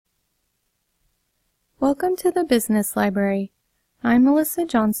Welcome to the Business Library. I'm Melissa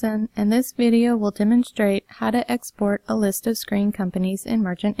Johnson, and this video will demonstrate how to export a list of screen companies in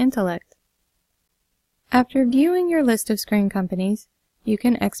Mergent Intellect. After viewing your list of screen companies, you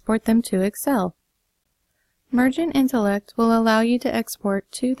can export them to Excel. Mergent Intellect will allow you to export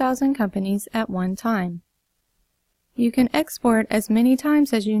 2,000 companies at one time. You can export as many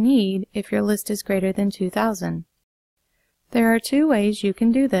times as you need if your list is greater than 2,000. There are two ways you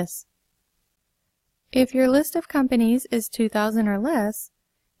can do this. If your list of companies is 2,000 or less,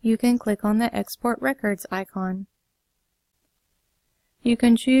 you can click on the Export Records icon. You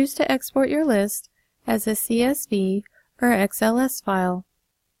can choose to export your list as a CSV or XLS file.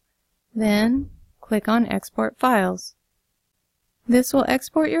 Then, click on Export Files. This will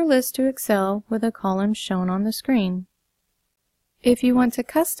export your list to Excel with the columns shown on the screen. If you want to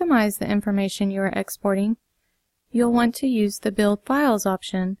customize the information you are exporting, you'll want to use the Build Files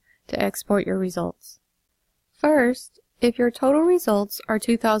option to export your results. First, if your total results are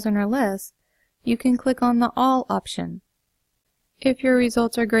 2,000 or less, you can click on the All option. If your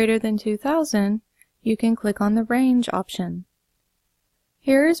results are greater than 2,000, you can click on the Range option.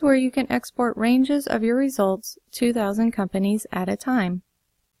 Here is where you can export ranges of your results 2,000 companies at a time.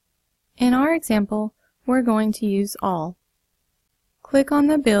 In our example, we're going to use All. Click on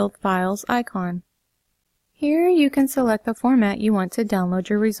the Build Files icon. Here you can select the format you want to download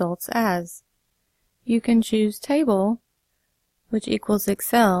your results as. You can choose Table, which equals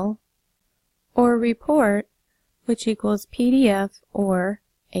Excel, or Report, which equals PDF or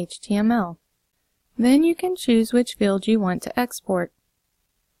HTML. Then you can choose which field you want to export.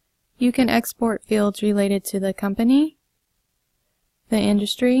 You can export fields related to the company, the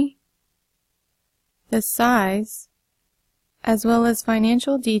industry, the size, as well as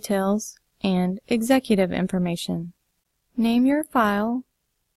financial details and executive information. Name your file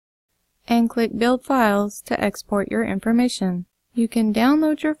and click Build Files to export your information. You can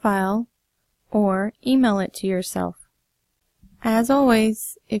download your file or email it to yourself. As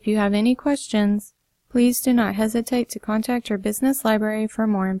always, if you have any questions, please do not hesitate to contact your business library for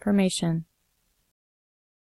more information.